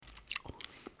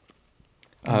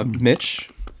Mitch,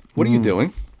 what are you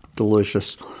doing?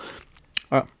 Delicious.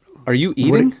 Are you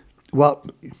eating? Well,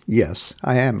 yes,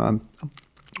 I am.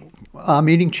 I'm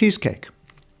eating cheesecake.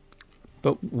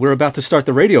 But we're about to start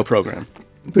the radio program.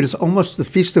 But it's almost the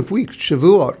Feast of Weeks,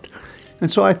 Shavuot.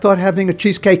 And so I thought having a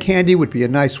cheesecake handy would be a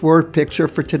nice word picture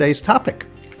for today's topic.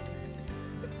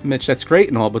 Mitch, that's great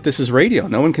and all, but this is radio.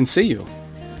 No one can see you.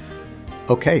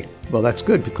 Okay, well, that's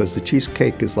good because the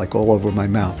cheesecake is like all over my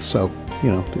mouth. So,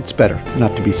 it's better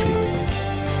not to be seen.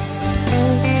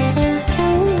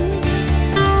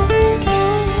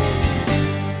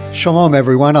 Shalom,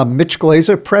 everyone. I'm Mitch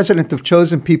Glaser, president of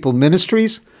Chosen People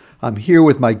Ministries. I'm here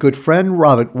with my good friend,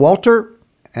 Robert Walter,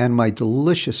 and my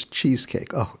delicious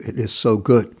cheesecake. Oh, it is so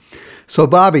good. So,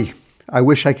 Bobby, I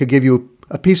wish I could give you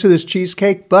a piece of this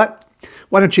cheesecake, but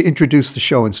why don't you introduce the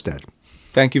show instead?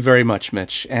 Thank you very much,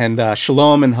 Mitch. And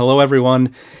shalom and hello,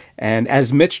 everyone. And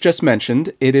as Mitch just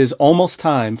mentioned, it is almost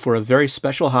time for a very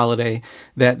special holiday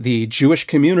that the Jewish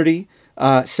community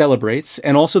celebrates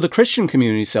and also the Christian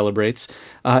community celebrates,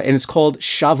 and it's called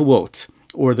Shavuot,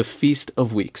 or the Feast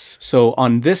of Weeks. So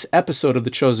on this episode of The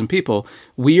Chosen People,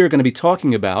 we are going to be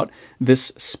talking about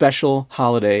this special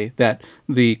holiday that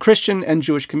the Christian and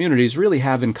Jewish communities really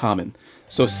have in common.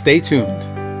 So stay tuned.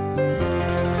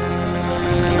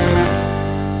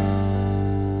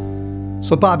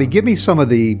 So Bobby, give me some of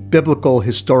the biblical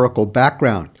historical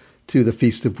background to the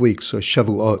Feast of Weeks, or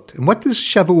Shavuot. And what does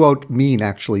Shavuot mean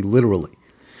actually literally?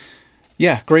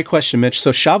 Yeah, great question, Mitch.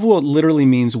 So Shavuot literally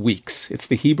means weeks. It's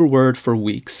the Hebrew word for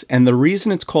weeks. And the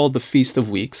reason it's called the Feast of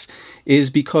Weeks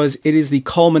is because it is the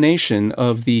culmination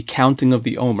of the counting of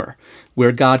the Omer,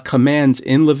 where God commands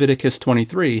in Leviticus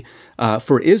 23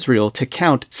 for Israel to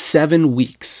count 7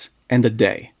 weeks and a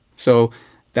day. So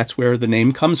that's where the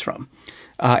name comes from.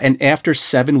 And after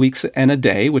 7 weeks and a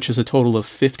day, which is a total of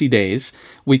 50 days,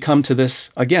 we come to this,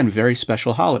 again, very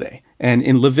special holiday. And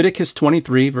in Leviticus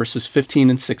 23, verses 15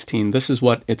 and 16, this is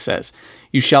what it says.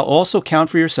 You shall also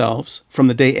count for yourselves from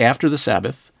the day after the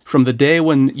Sabbath, from the day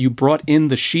when you brought in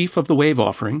the sheaf of the wave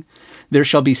offering, there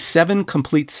shall be 7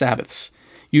 complete Sabbaths.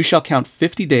 You shall count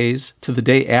 50 days to the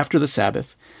day after the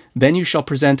Sabbath. Then you shall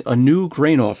present a new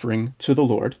grain offering to the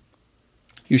Lord.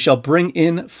 You shall bring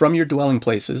in from your dwelling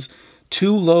places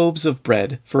 2 loaves of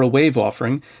bread for a wave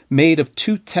offering made of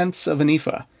 2/10 of an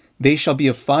ephah. They shall be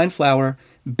of fine flour,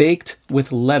 baked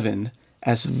with leaven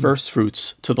as first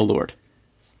fruits to the Lord.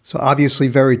 So obviously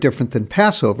very different than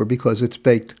Passover because it's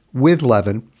baked with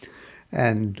leaven.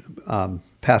 And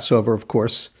Passover, of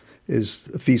course, is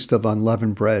a feast of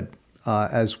unleavened bread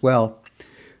as well.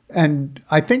 And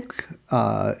I think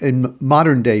in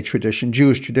modern day tradition,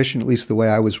 Jewish tradition, at least the way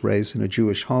I was raised in a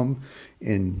Jewish home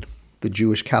in the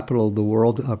Jewish capital of the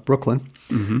world, Brooklyn.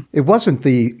 Mm-hmm. It wasn't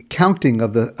the counting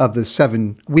of the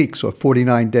 7 weeks or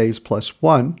 49 days plus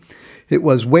 1. It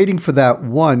was waiting for that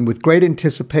one with great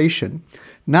anticipation,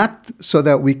 not so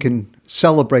that we can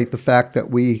celebrate the fact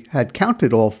that we had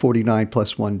counted all 49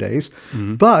 plus 1 days,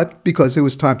 but because it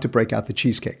was time to break out the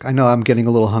cheesecake. I know I'm getting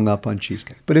a little hung up on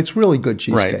cheesecake, but it's really good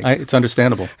cheesecake. Right, it's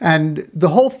understandable. And the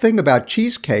whole thing about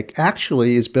cheesecake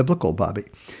actually is biblical, Bobby.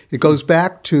 It goes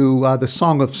back to the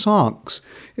Song of Songs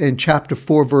in chapter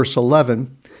 4, verse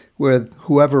 11, where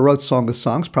whoever wrote Song of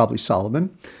Songs, probably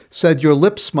Solomon, said, "Your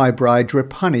lips, my bride,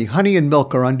 drip honey. Honey and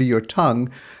milk are under your tongue,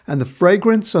 and the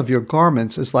fragrance of your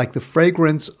garments is like the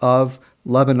fragrance of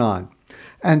Lebanon."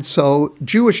 And so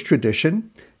Jewish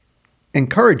tradition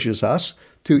encourages us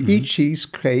to eat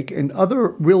cheesecake and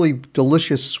other really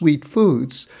delicious sweet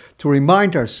foods to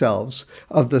remind ourselves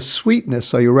of the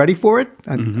sweetness. Are you ready for it?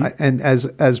 And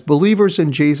as believers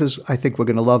in Jesus, I think we're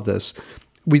going to love this.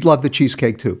 We love the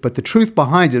cheesecake too, but the truth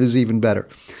behind it is even better.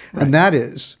 Right. And that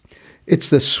is, it's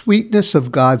the sweetness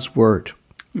of God's word.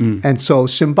 And so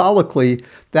symbolically,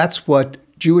 that's what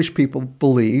Jewish people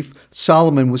believe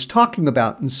Solomon was talking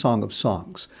about in Song of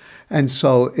Songs. And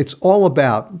so it's all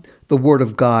about the Word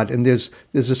of God. And there's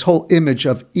this whole image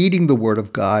of eating the Word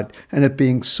of God and it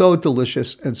being so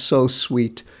delicious and so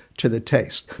sweet to the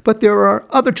taste. But there are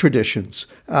other traditions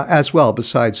as well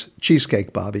besides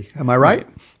cheesecake, Bobby. Am I right?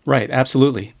 Right,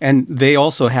 absolutely. And they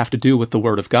also have to do with the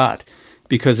Word of God.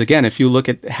 Because again, if you look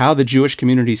at how the Jewish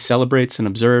community celebrates and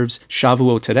observes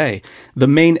Shavuot today, the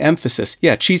main emphasis,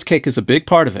 cheesecake is a big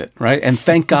part of it, right? And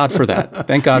thank God for that.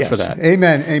 Thank God for that.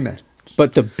 Amen, amen.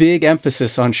 But the big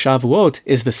emphasis on Shavuot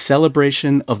is the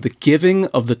celebration of the giving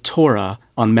of the Torah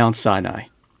on Mount Sinai.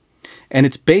 And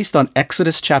it's based on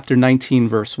Exodus chapter 19,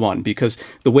 verse 1, because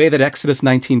the way that Exodus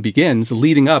 19 begins,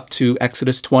 leading up to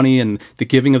Exodus 20 and the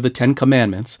giving of the 10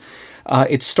 Commandments,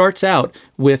 it starts out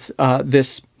with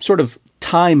this sort of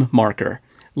time marker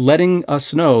letting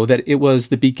us know that it was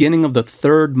the beginning of the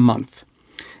third month.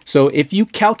 So if you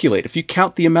count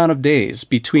the amount of days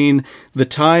between the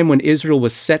time when Israel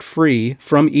was set free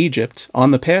from Egypt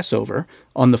on the Passover,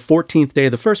 on the 14th day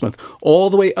of the first month, all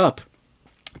the way up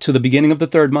to the beginning of the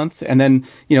third month, and then,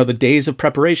 the days of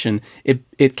preparation,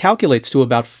 it calculates to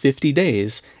about 50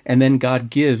 days, and then God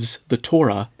gives the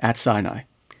Torah at Sinai.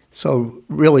 So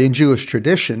really, in Jewish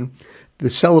tradition, the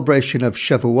celebration of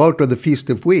Shavuot, or the Feast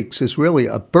of Weeks, is really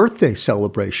a birthday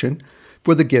celebration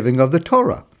for the giving of the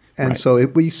Torah. And Right. so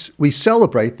we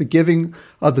celebrate the giving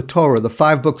of the Torah, the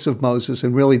 5 books of Moses,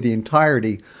 and really the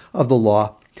entirety of the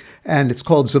law. And it's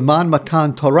called Zaman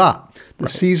Matan Torah, the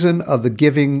season of the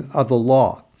giving of the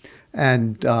law.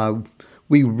 And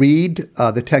we read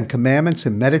the 10 Commandments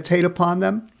and meditate upon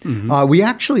them. Mm-hmm. We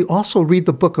actually also read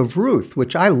the book of Ruth,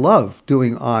 which I love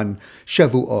doing on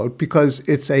Shavuot because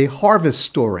it's a harvest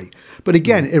story. But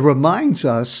again, it reminds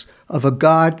us of a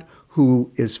God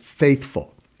who is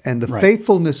faithful. And the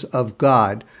faithfulness of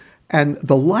God and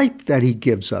the light that he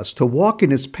gives us to walk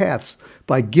in his paths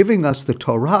by giving us the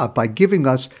Torah, by giving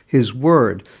us his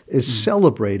word, is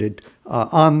celebrated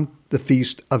on the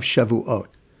Feast of Shavuot.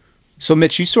 So,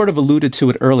 Mitch, you sort of alluded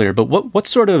to it earlier, but what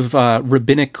sort of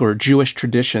rabbinic or Jewish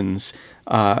traditions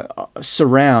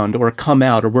surround or come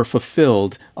out or were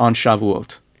fulfilled on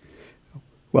Shavuot?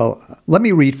 Well, let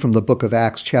me read from the book of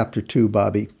Acts, chapter 2,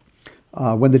 Bobby.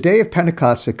 When the day of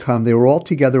Pentecost had come, they were all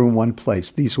together in one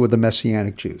place. These were the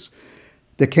Messianic Jews.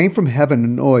 There came from heaven a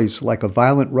noise like a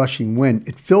violent rushing wind.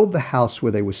 It filled the house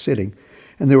where they were sitting,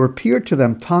 and there appeared to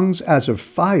them tongues as of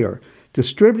fire,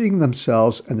 distributing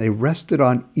themselves, and they rested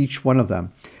on each one of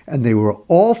them. And they were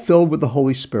all filled with the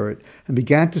Holy Spirit and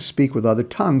began to speak with other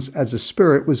tongues as the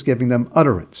Spirit was giving them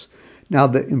utterance.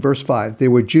 Now, in verse 5,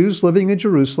 there were Jews living in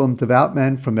Jerusalem, devout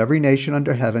men from every nation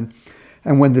under heaven.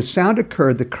 And when the sound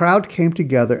occurred, the crowd came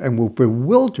together and were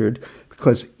bewildered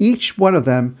because each one of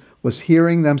them was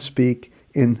hearing them speak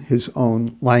in his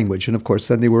own language. And of course,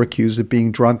 then they were accused of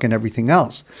being drunk and everything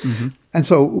else. Mm-hmm. And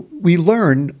so we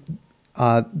learn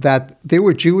that there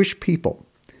were Jewish people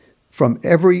from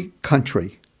every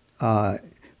country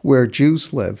where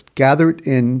Jews lived, gathered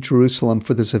in Jerusalem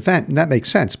for this event. And that makes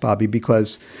sense, Bobby,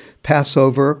 because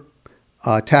Passover,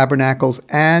 Tabernacles,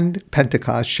 and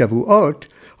Pentecost, Shavuot,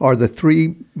 are the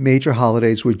 3 major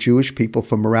holidays where Jewish people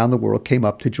from around the world came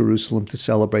up to Jerusalem to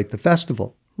celebrate the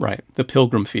festival. Right, the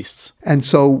pilgrim feasts. And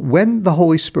so when the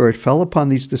Holy Spirit fell upon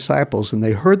these disciples and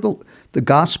they heard the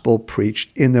gospel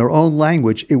preached in their own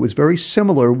language, it was very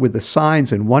similar with the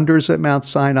signs and wonders at Mount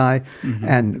Sinai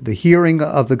and the hearing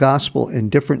of the gospel in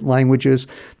different languages.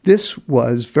 This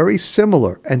was very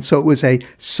similar. And so it was a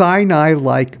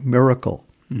Sinai-like miracle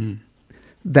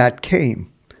that came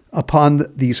upon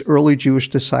these early Jewish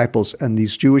disciples and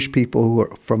these Jewish people who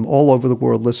are from all over the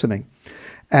world listening.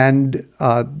 And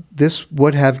this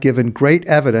would have given great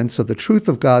evidence of the truth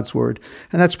of God's word.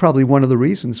 And that's probably one of the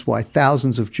reasons why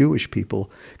thousands of Jewish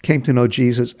people came to know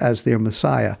Jesus as their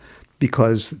Messiah,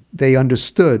 because they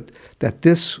understood that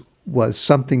this was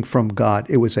something from God.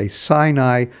 It was a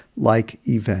Sinai-like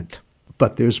event.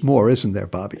 But there's more, isn't there,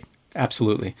 Bobby?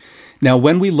 Absolutely. Now,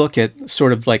 when we look at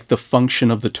sort of like the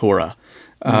function of the Torah,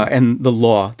 and the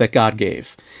law that God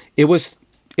gave, it was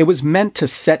meant to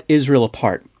set Israel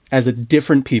apart as a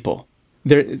different people.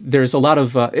 There's a lot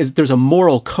of there's a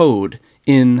moral code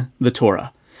in the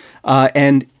Torah,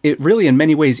 and it really, in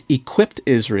many ways, equipped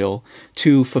Israel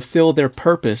to fulfill their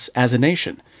purpose as a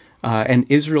nation. And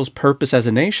Israel's purpose as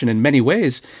a nation, in many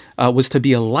ways, was to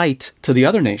be a light to the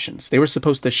other nations. They were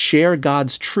supposed to share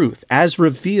God's truth as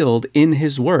revealed in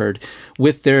His Word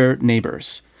with their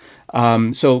neighbors.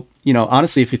 So,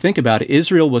 honestly, if you think about it,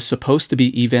 Israel was supposed to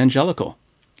be evangelical.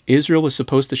 Israel was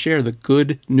supposed to share the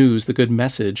good news, the good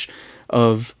message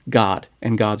of God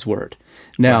and God's word.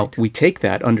 Now, we take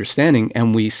that understanding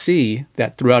and we see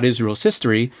that throughout Israel's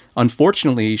history,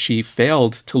 unfortunately, she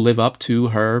failed to live up to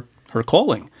her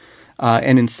calling.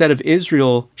 And instead of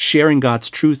Israel sharing God's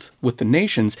truth with the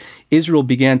nations, Israel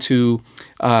began to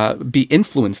be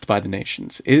influenced by the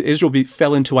nations. Israel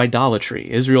fell into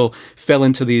idolatry. Israel fell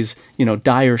into these,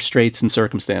 dire straits and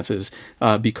circumstances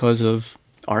because of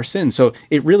our sin. So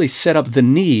it really set up the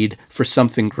need for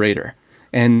something greater.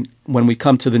 And when we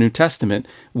come to the New Testament,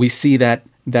 we see that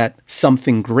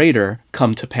something greater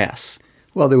come to pass.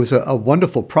 Well, there was a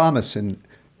wonderful promise in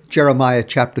Jeremiah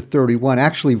chapter 31,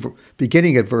 actually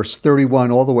beginning at verse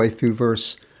 31 all the way through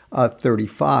verse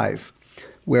 35,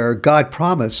 where God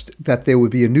promised that there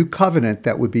would be a new covenant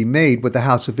that would be made with the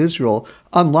house of Israel,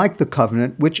 unlike the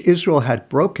covenant which Israel had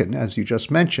broken, as you just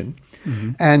mentioned.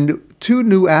 Mm-hmm. And 2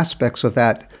 new aspects of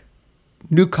that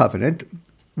new covenant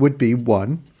would be,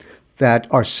 one, that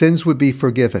our sins would be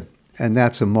forgiven. And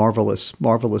that's a marvelous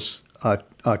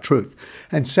truth.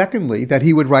 And secondly, that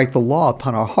he would write the law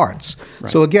upon our hearts.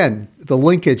 Right. So again, the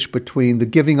linkage between the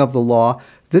giving of the law,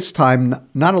 this time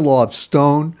not a law of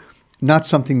stone, not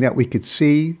something that we could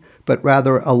see, but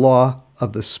rather a law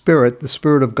of the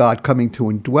Spirit of God coming to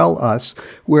indwell us,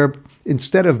 where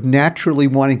instead of naturally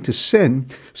wanting to sin,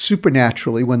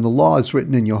 supernaturally, when the law is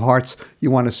written in your hearts,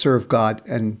 you want to serve God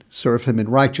and serve him in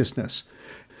righteousness.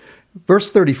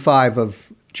 Verse 35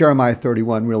 of Jeremiah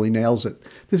 31 really nails it.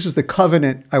 This is the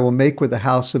covenant I will make with the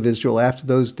house of Israel after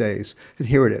those days. And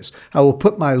here it is. I will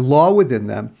put my law within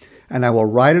them, and I will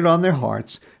write it on their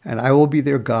hearts, and I will be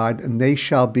their God, and they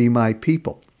shall be my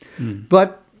people.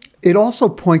 But it also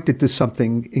pointed to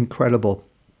something incredible.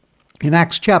 In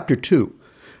Acts chapter 2,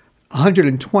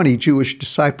 120 Jewish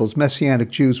disciples, Messianic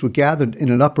Jews, were gathered in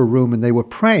an upper room, and they were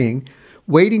praying,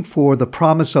 waiting for the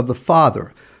promise of the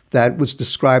Father that was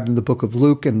described in the book of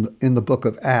Luke and in the book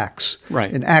of Acts.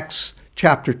 Right. In Acts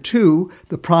chapter 2,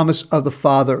 the promise of the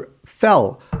Father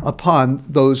fell upon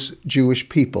those Jewish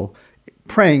people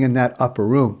praying in that upper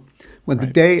room. When the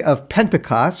day of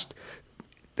Pentecost,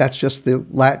 that's just the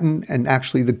Latin and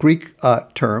actually the Greek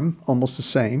term, almost the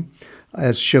same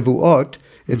as Shavuot.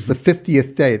 It's the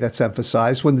 50th day that's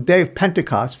emphasized. When the day of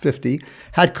Pentecost, 50,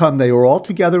 had come, they were all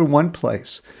together in one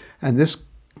place. And this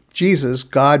Jesus,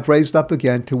 God raised up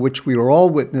again, to which we are all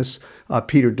witness,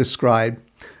 Peter described,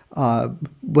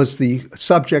 was the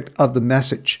subject of the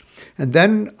message. And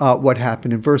then what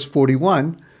happened in verse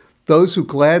 41, those who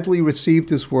gladly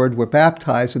received his word were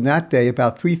baptized, and that day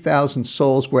about 3,000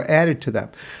 souls were added to them.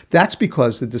 That's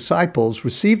because the disciples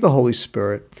received the Holy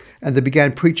Spirit, and they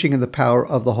began preaching in the power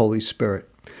of the Holy Spirit.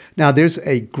 Now, there's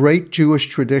a great Jewish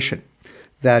tradition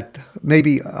that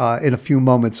maybe in a few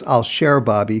moments I'll share,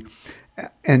 Bobby,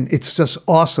 and it's just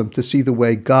awesome to see the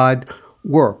way God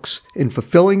works in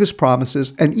fulfilling his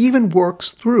promises and even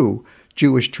works through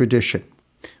Jewish tradition.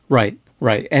 Right.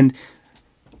 And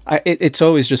it's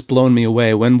always just blown me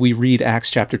away when we read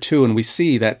Acts chapter 2 and we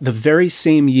see that the very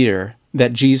same year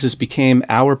that Jesus became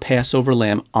our Passover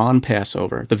lamb on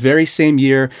Passover, the very same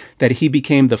year that he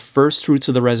became the first fruits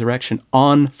of the resurrection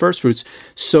on first fruits,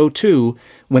 so too,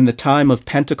 when the time of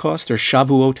Pentecost or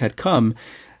Shavuot had come,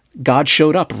 God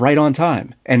showed up right on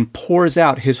time and pours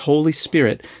out his Holy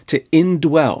Spirit to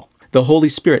indwell. The Holy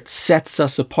Spirit sets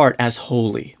us apart as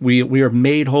holy. We are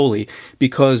made holy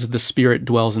because the Spirit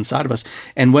dwells inside of us.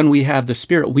 And when we have the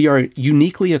Spirit, we are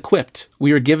uniquely equipped.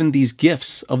 We are given these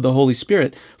gifts of the Holy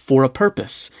Spirit for a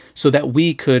purpose, so that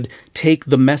we could take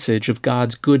the message of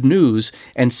God's good news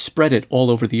and spread it all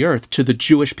over the earth to the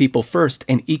Jewish people first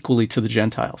and equally to the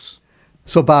Gentiles.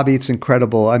 So, Bobby, it's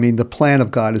incredible. I mean, the plan of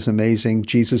God is amazing.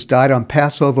 Jesus died on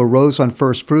Passover, rose on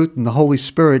first fruit, and the Holy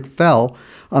Spirit fell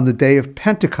on the day of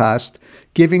Pentecost,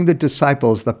 giving the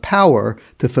disciples the power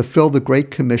to fulfill the Great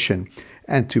Commission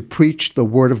and to preach the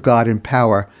Word of God in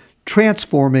power,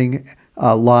 transforming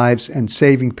lives and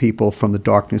saving people from the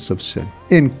darkness of sin.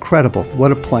 Incredible. What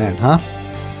a plan, huh?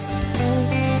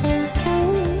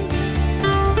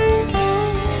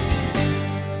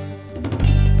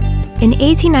 In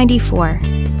 1894,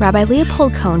 Rabbi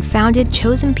Leopold Cohn founded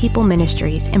Chosen People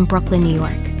Ministries in Brooklyn, New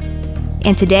York.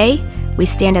 And today, we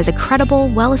stand as a credible,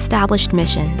 well-established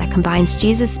mission that combines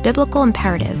Jesus' biblical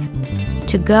imperative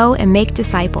to go and make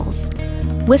disciples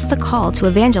with the call to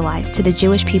evangelize to the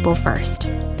Jewish people first.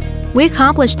 We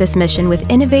accomplish this mission with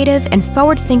innovative and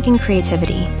forward-thinking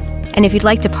creativity. And if you'd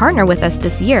like to partner with us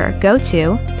this year, go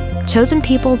to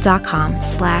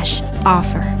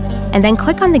chosenpeople.com/offer and then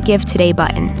click on the Give Today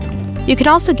button. You can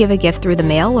also give a gift through the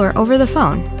mail or over the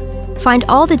phone. Find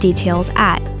all the details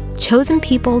at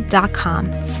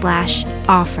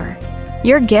chosenpeople.com/offer.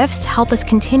 Your gifts help us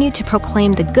continue to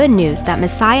proclaim the good news that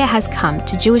Messiah has come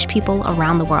to Jewish people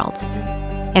around the world.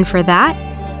 And for that,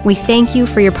 we thank you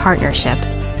for your partnership.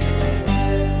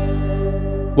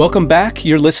 Welcome back.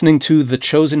 You're listening to The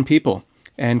Chosen People.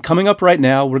 And coming up right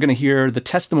now, we're going to hear the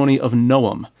testimony of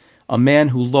Noam, a man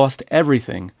who lost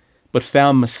everything but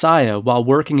found Messiah while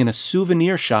working in a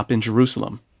souvenir shop in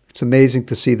Jerusalem. It's amazing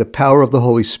to see the power of the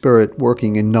Holy Spirit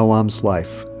working in Noam's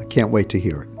life. I can't wait to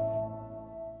hear it.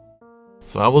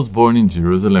 So I was born in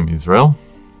Jerusalem, Israel,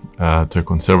 to a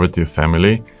conservative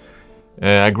family.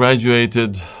 I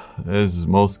graduated, as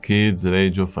most kids, at the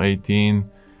age of 18,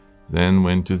 then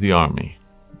went to the army.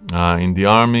 In the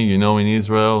army, in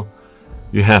Israel,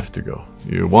 you have to go.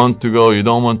 You want to go, you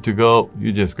don't want to go,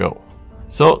 you just go.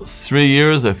 So 3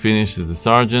 years I finished as a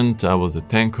sergeant, I was a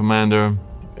tank commander,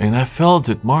 and I felt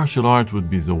that martial art would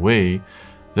be the way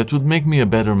that would make me a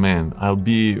better man. I'll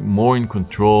be more in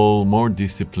control, more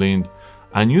disciplined.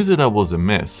 I knew that I was a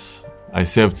mess. I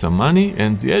saved some money,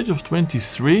 and at the age of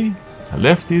 23, I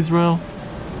left Israel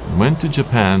and went to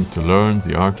Japan to learn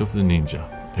the art of the ninja.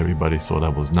 Everybody thought I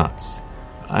was nuts.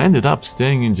 I ended up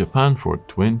staying in Japan for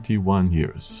 21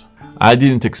 years. I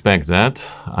didn't expect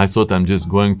that. I thought I'm just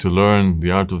going to learn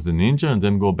the art of the ninja and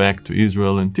then go back to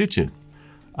Israel and teach it.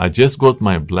 I just got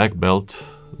my black belt,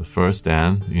 the first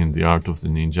dan, in the art of the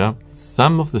ninja.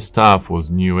 Some of the stuff was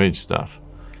New Age stuff.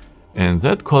 And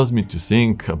that caused me to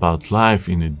think about life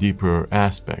in a deeper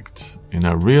aspect. And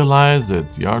I realized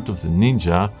that the art of the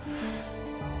ninja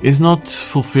is not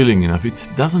fulfilling enough. It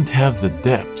doesn't have the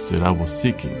depths that I was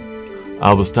seeking.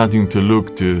 I was starting to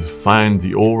look to find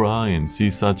the aura and see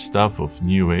such stuff of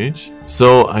New Age.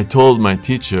 So I told my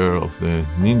teacher of the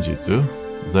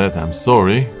ninjutsu that I'm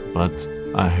sorry, but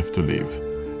I have to leave.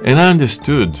 And I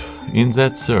understood in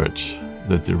that search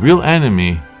that the real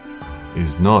enemy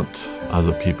is not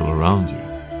other people around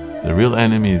you. The real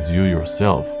enemy is you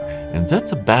yourself. And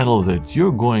that's a battle that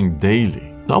you're going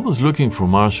daily. So I was looking for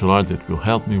martial arts that will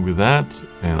help me with that,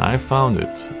 and I found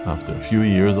it after a few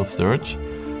years of search.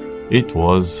 It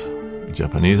was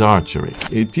Japanese archery.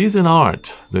 It is an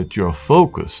art that you are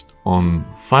focused on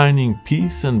finding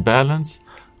peace and balance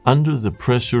under the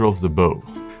pressure of the bow.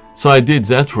 So I did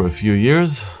that for a few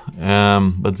years,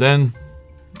 but then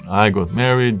I got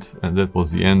married, and that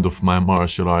was the end of my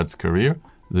martial arts career.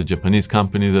 The Japanese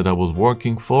company that I was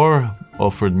working for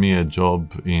offered me a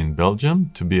job in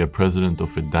Belgium to be a president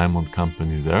of a diamond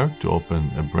company there, to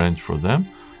open a branch for them.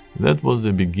 That was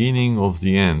the beginning of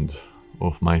the end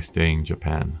of my stay in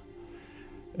Japan.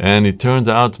 And it turns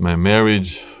out my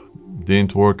marriage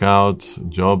didn't work out,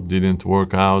 job didn't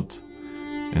work out.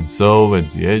 And so at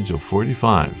the age of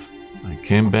 45, I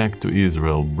came back to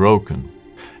Israel broken.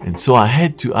 And so I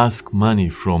had to ask money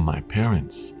from my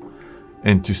parents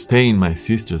and to stay in my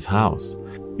sister's house.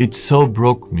 It so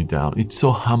broke me down. It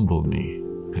so humbled me.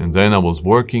 And then I was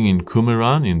working in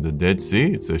Qumran in the Dead Sea.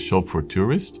 It's a shop for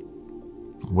tourists.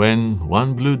 When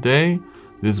one blue day,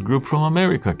 this group from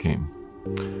America came.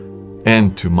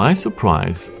 And to my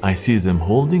surprise, I see them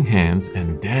holding hands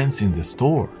and dance in the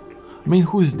store. I mean,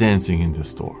 who is dancing in the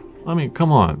store? I mean,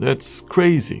 come on, that's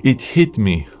crazy. It hit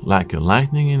me like a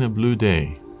lightning in a blue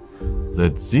day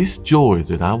that this joy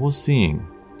that I was seeing,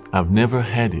 I've never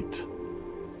had it,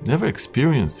 never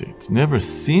experienced it, never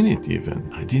seen it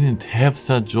even. I didn't have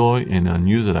such joy, and I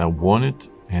knew that I wanted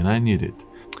and I needed it.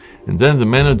 And then the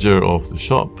manager of the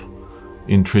shop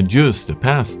introduced the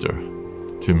pastor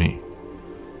to me.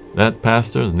 That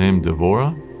pastor, named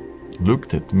Devorah,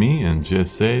 looked at me and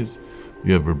just says,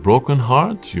 "You have a broken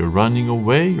heart, you're running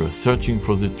away, you're searching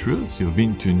for the truth, you've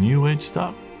been to New Age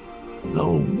stuff."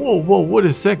 No, whoa, wait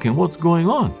a second, what's going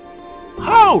on?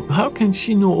 How can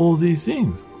she know all these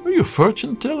things? Are you a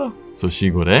fortune teller? So she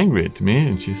got angry at me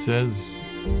and she says,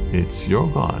 "It's your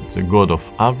God, the God of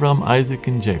Abraham, Isaac,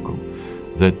 and Jacob,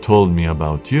 that told me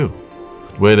about you."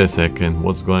 Wait a second,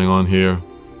 what's going on here?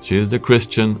 She is the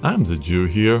Christian, I'm the Jew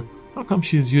here. How come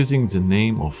she's using the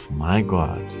name of my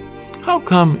God? How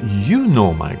come you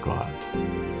know my God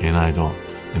and I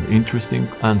don't? An interesting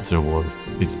answer was,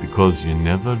 it's because you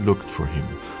never looked for him.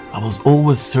 I was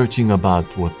always searching about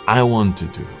what I want to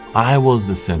do. I was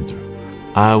the center.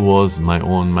 I was my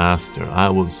own master. I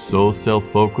was so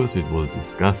self-focused, it was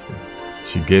disgusting.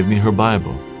 She gave me her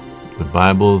Bible. The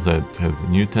Bible that has the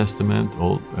New Testament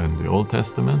and the Old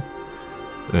Testament,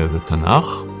 the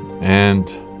Tanakh, and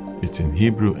it's in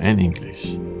Hebrew and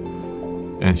English.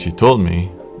 And she told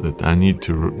me that I need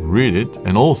to read it,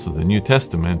 and also the New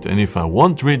Testament, and if I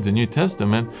won't read the New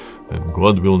Testament, then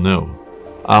God will know.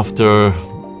 After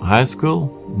high school,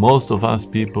 most of us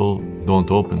people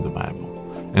don't open the Bible.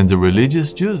 And the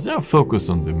religious Jews, they're focused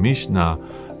on the Mishnah,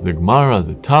 the Gemara,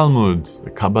 the Talmud,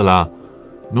 the Kabbalah.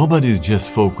 Nobody's just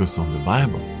focused on the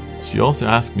Bible. She also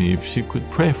asked me if she could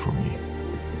pray for me.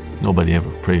 Nobody ever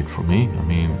prayed for me. I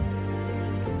mean,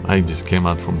 I just came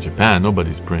out from Japan.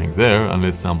 Nobody's praying there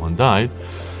unless someone died.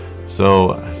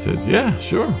 So I said, yeah,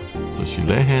 sure. So she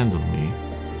lay a hand on me,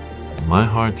 my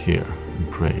heart here, and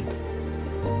prayed.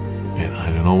 And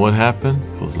I don't know what happened.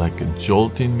 It was like a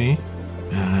jolt in me.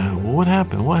 What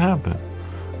happened? What happened?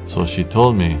 So she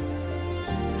told me,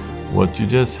 what you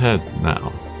just had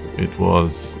now, it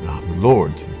was the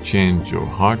Lord changed your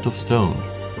heart of stone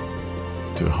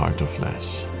to a heart of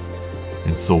flesh.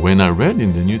 And so when I read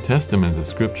in the New Testament the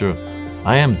scripture,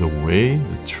 I am the way,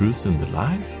 the truth, and the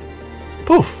life,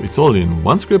 poof, it's all in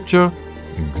one scripture,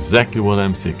 exactly what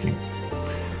I'm seeking.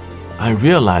 I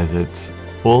realized it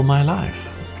all my life.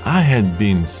 I had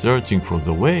been searching for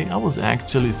the way, I was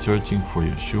actually searching for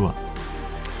Yeshua.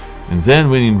 And then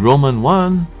when in Romans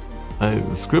 1,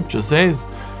 The scripture says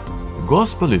the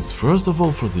gospel is first of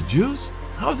all for the Jews.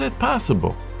 How is that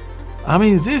possible? I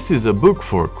mean, this is a book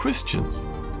for Christians,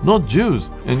 not Jews.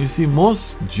 And you see,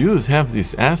 most Jews have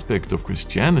this aspect of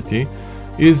Christianity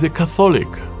is a Catholic.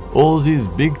 All these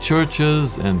big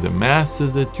churches and the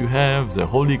masses that you have, the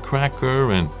holy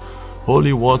cracker and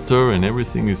holy water and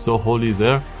everything is so holy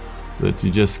there that it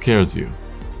just scares you.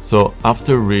 So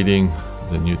after reading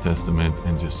the New Testament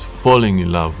and just falling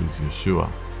in love with Yeshua,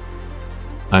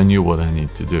 I knew what I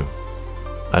need to do.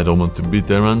 I don't want to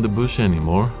beat around the bush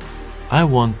anymore. I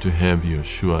want to have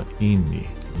Yeshua in me,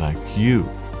 like you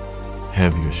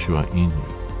have Yeshua in you.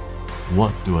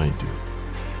 What do I do?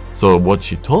 So what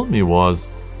she told me was,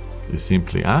 you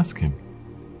simply ask him.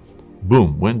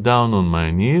 Boom, went down on my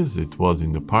knees. It was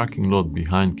in the parking lot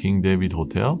behind King David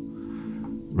Hotel.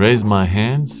 Raised my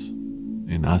hands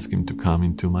and asked him to come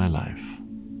into my life.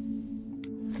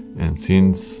 And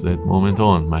since that moment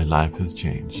on, my life has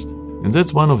changed. And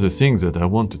that's one of the things that I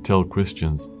want to tell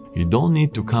Christians. You don't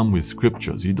need to come with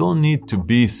scriptures. You don't need to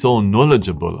be so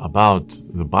knowledgeable about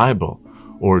the Bible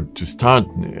or to start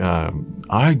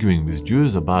arguing with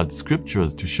Jews about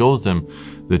scriptures to show them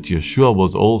that Yeshua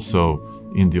was also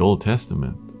in the Old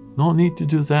Testament. No need to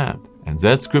do that. And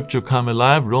that scripture come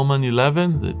alive, Romans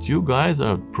 11, that you guys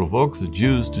are provoke the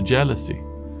Jews to jealousy.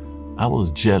 I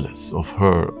was jealous of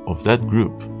her, of that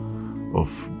group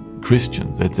of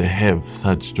Christians that they have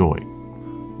such joy.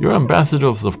 You're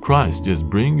ambassadors of Christ. Just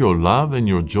bring your love and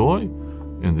your joy,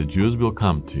 and the Jews will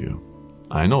come to you.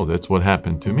 I know that's what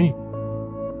happened to me.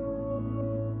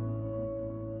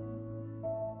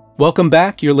 Welcome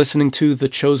back. You're listening to The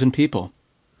Chosen People.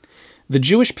 The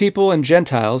Jewish people and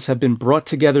Gentiles have been brought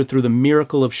together through the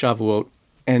miracle of Shavuot,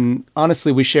 and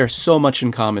honestly, we share so much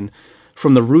in common,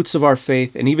 from the roots of our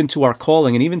faith and even to our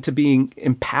calling and even to being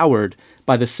empowered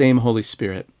by the same Holy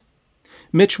Spirit.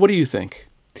 Mitch, what do you think?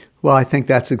 Well, I think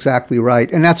that's exactly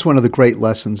right. And that's one of the great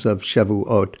lessons of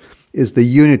Shavuot, is the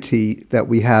unity that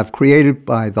we have created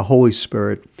by the Holy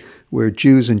Spirit, where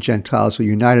Jews and Gentiles are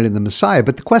united in the Messiah.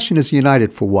 But the question is,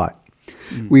 united for what?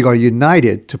 We are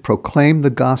united to proclaim the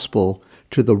gospel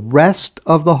to the rest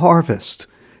of the harvest.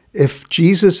 If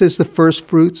Jesus is the first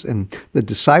fruits and the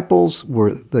disciples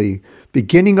were the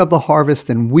beginning of the harvest,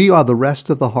 then we are the rest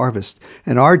of the harvest.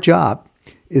 And our job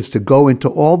is to go into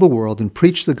all the world and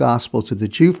preach the gospel to the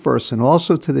Jew first and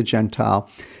also to the Gentile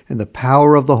in the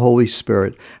power of the Holy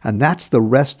Spirit. And that's the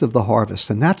rest of the harvest.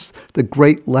 And that's the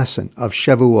great lesson of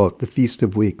Shavuot, the Feast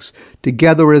of Weeks.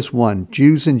 Together as one,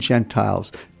 Jews and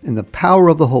Gentiles, in the power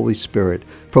of the Holy Spirit,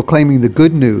 proclaiming the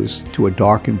good news to a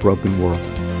dark and broken world.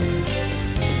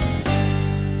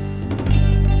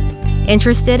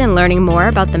 Interested in learning more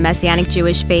about the Messianic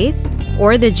Jewish faith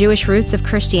or the Jewish roots of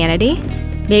Christianity?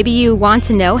 Maybe you want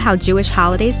to know how Jewish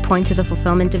holidays point to the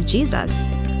fulfillment of Jesus?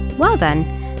 Well then,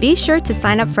 be sure to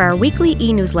sign up for our weekly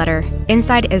e-newsletter,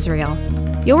 Inside Israel.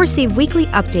 You'll receive weekly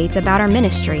updates about our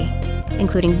ministry,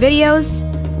 including videos,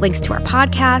 links to our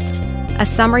podcast, a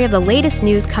summary of the latest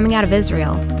news coming out of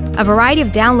Israel, a variety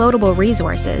of downloadable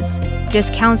resources,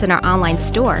 discounts in our online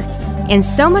store, and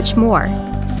so much more.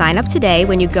 Sign up today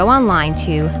when you go online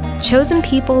to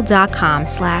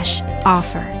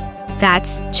chosenpeople.com/offer.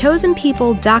 That's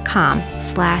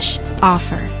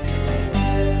chosenpeople.com/offer.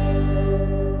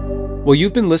 Well,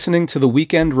 you've been listening to the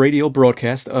weekend radio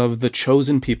broadcast of The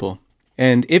Chosen People.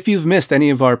 And if you've missed any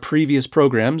of our previous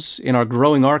programs in our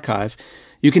growing archive,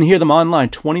 you can hear them online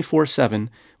 24/7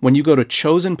 when you go to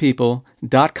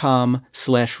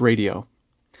chosenpeople.com/radio.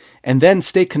 And then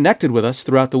stay connected with us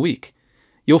throughout the week.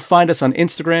 You'll find us on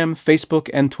Instagram, Facebook,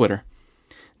 and Twitter.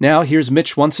 Now, here's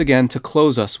Mitch once again to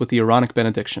close us with the Aaronic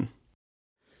benediction.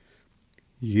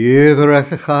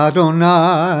 Yivrech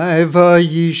Adonai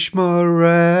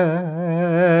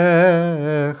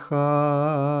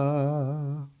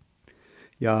v'yishmerecha.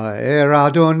 Ya'er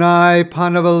Adonai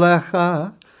panav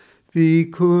elecha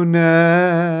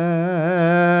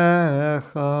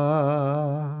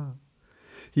v'yikunecha.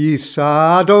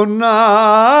 Yisa Adonai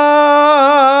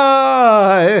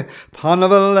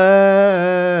panav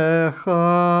elecha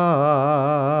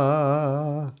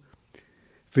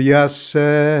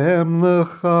v'yasem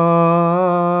lecha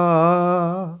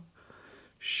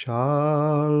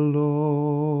shalom.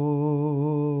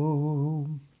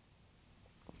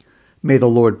 May the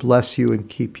Lord bless you and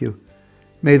keep you.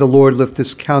 May the Lord lift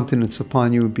his countenance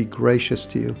upon you and be gracious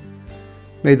to you.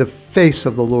 May the face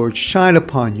of the Lord shine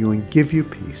upon you and give you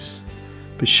peace.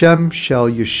 B'Shem Shel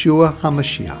Yeshua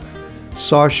HaMashiach,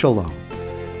 Sar Shalom.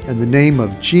 In the name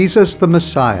of Jesus the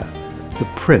Messiah, the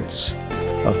Prince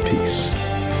of Peace.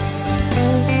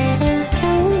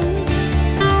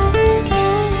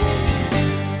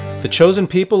 The Chosen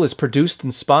People is produced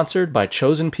and sponsored by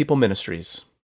Chosen People Ministries.